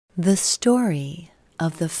The Story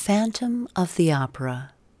of the Phantom of the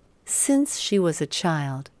Opera. Since she was a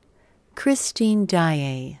child, Christine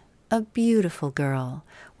Daée, a beautiful girl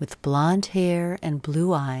with blonde hair and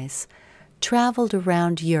blue eyes, traveled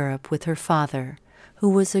around Europe with her father, who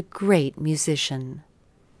was a great musician.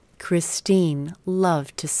 Christine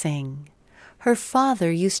loved to sing. Her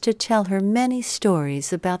father used to tell her many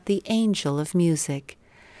stories about the angel of music,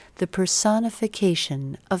 the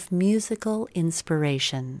personification of musical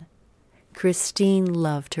inspiration. Christine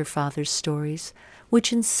loved her father's stories,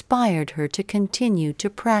 which inspired her to continue to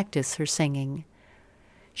practice her singing.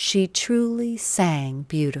 She truly sang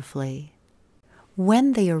beautifully.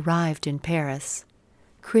 When they arrived in Paris,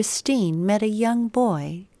 Christine met a young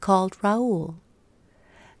boy called Raoul.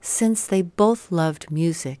 Since they both loved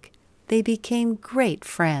music, they became great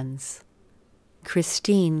friends.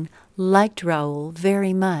 Christine liked Raoul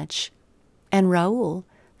very much, and Raoul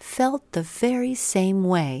felt the very same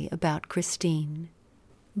way about Christine.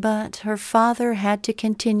 But her father had to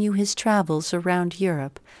continue his travels around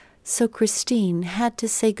Europe, so Christine had to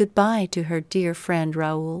say goodbye to her dear friend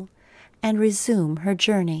Raoul and resume her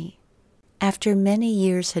journey. After many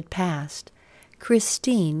years had passed,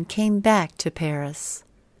 Christine came back to Paris.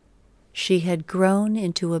 She had grown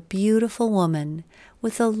into a beautiful woman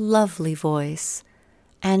with a lovely voice,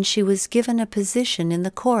 and she was given a position in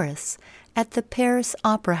the chorus at the Paris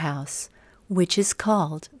Opera House, which is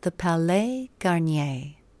called the Palais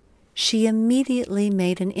Garnier. She immediately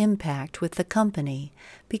made an impact with the company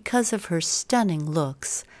because of her stunning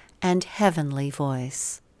looks and heavenly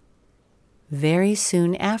voice. Very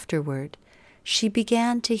soon afterward, she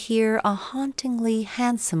began to hear a hauntingly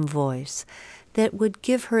handsome voice that would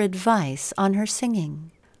give her advice on her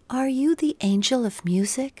singing. "Are you the angel of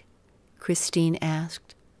music?" Christine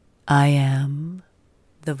asked. "I am,"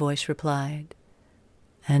 the voice replied,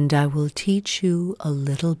 "and I will teach you a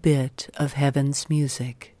little bit of heaven's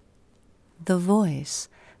music." The voice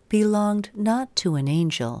belonged not to an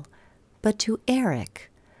angel, but to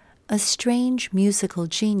Eric, a strange musical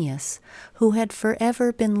genius who had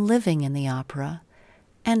forever been living in the opera,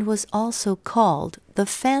 and was also called the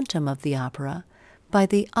Phantom of the Opera by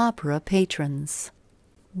the opera patrons.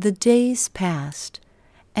 The days passed,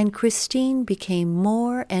 and Christine became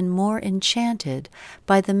more and more enchanted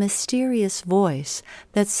by the mysterious voice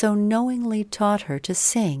that so knowingly taught her to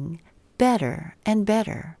sing better and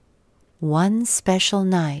better. One special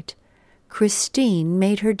night, Christine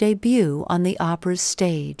made her debut on the opera's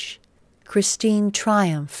stage. Christine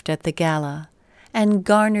triumphed at the gala and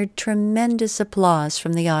garnered tremendous applause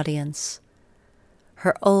from the audience.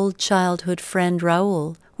 Her old childhood friend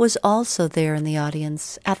Raoul was also there in the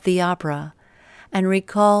audience at the opera and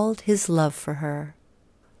recalled his love for her.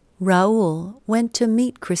 Raoul went to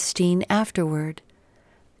meet Christine afterward,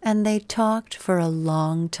 and they talked for a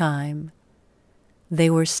long time. They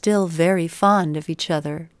were still very fond of each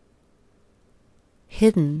other.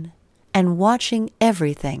 Hidden and watching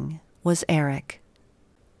everything was Eric.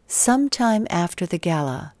 Sometime after the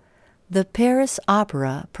gala, the Paris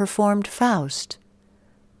Opera performed Faust,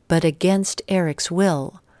 but against Eric's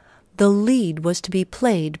will, the lead was to be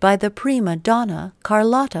played by the prima donna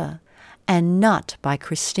Carlotta and not by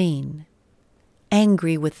Christine.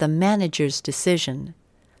 Angry with the manager's decision,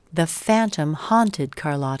 the phantom haunted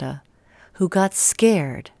Carlotta, who got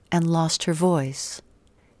scared and lost her voice.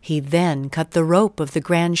 He then cut the rope of the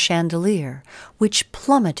grand chandelier, which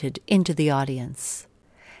plummeted into the audience.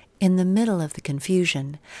 In the middle of the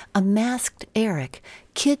confusion, a masked Eric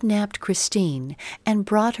kidnapped Christine and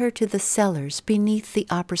brought her to the cellars beneath the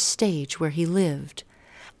opera stage where he lived,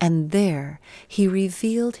 and there he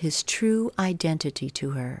revealed his true identity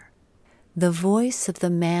to her. The voice of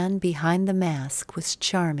the man behind the mask was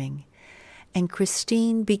charming, and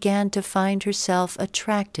Christine began to find herself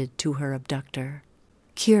attracted to her abductor.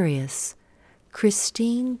 Curious,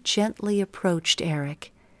 Christine gently approached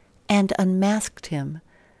Eric and unmasked him,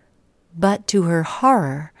 but to her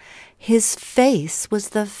horror, his face was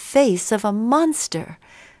the face of a monster.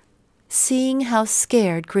 Seeing how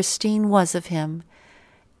scared Christine was of him,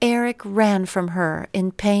 Eric ran from her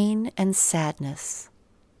in pain and sadness.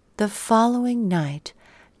 The following night,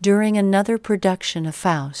 during another production of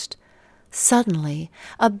Faust, suddenly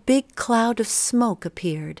a big cloud of smoke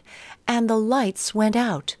appeared, and the lights went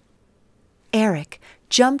out. Eric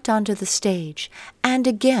jumped onto the stage and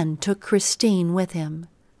again took Christine with him.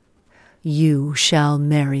 "You shall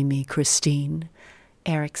marry me, Christine,"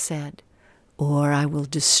 Eric said, "or I will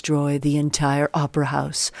destroy the entire opera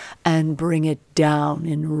house and bring it down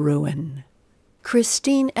in ruin."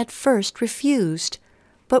 Christine at first refused,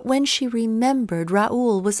 but when she remembered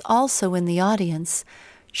Raoul was also in the audience,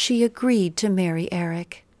 she agreed to marry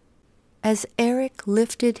Eric. As Eric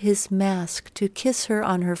lifted his mask to kiss her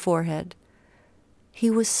on her forehead,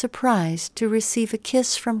 he was surprised to receive a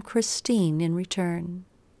kiss from Christine in return.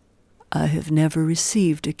 "I have never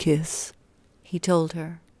received a kiss," he told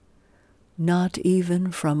her. "Not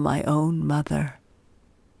even from my own mother."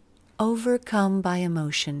 Overcome by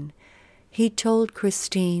emotion, he told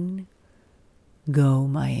Christine, "Go,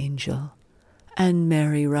 my angel, and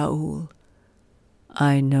marry Raoul.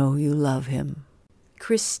 I know you love him."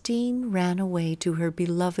 Christine ran away to her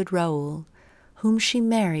beloved Raoul, whom she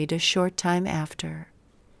married a short time after.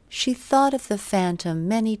 She thought of the phantom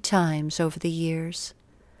many times over the years,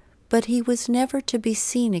 but he was never to be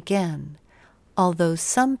seen again, although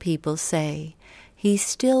some people say he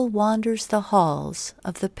still wanders the halls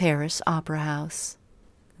of the Paris Opera House.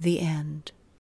 The end.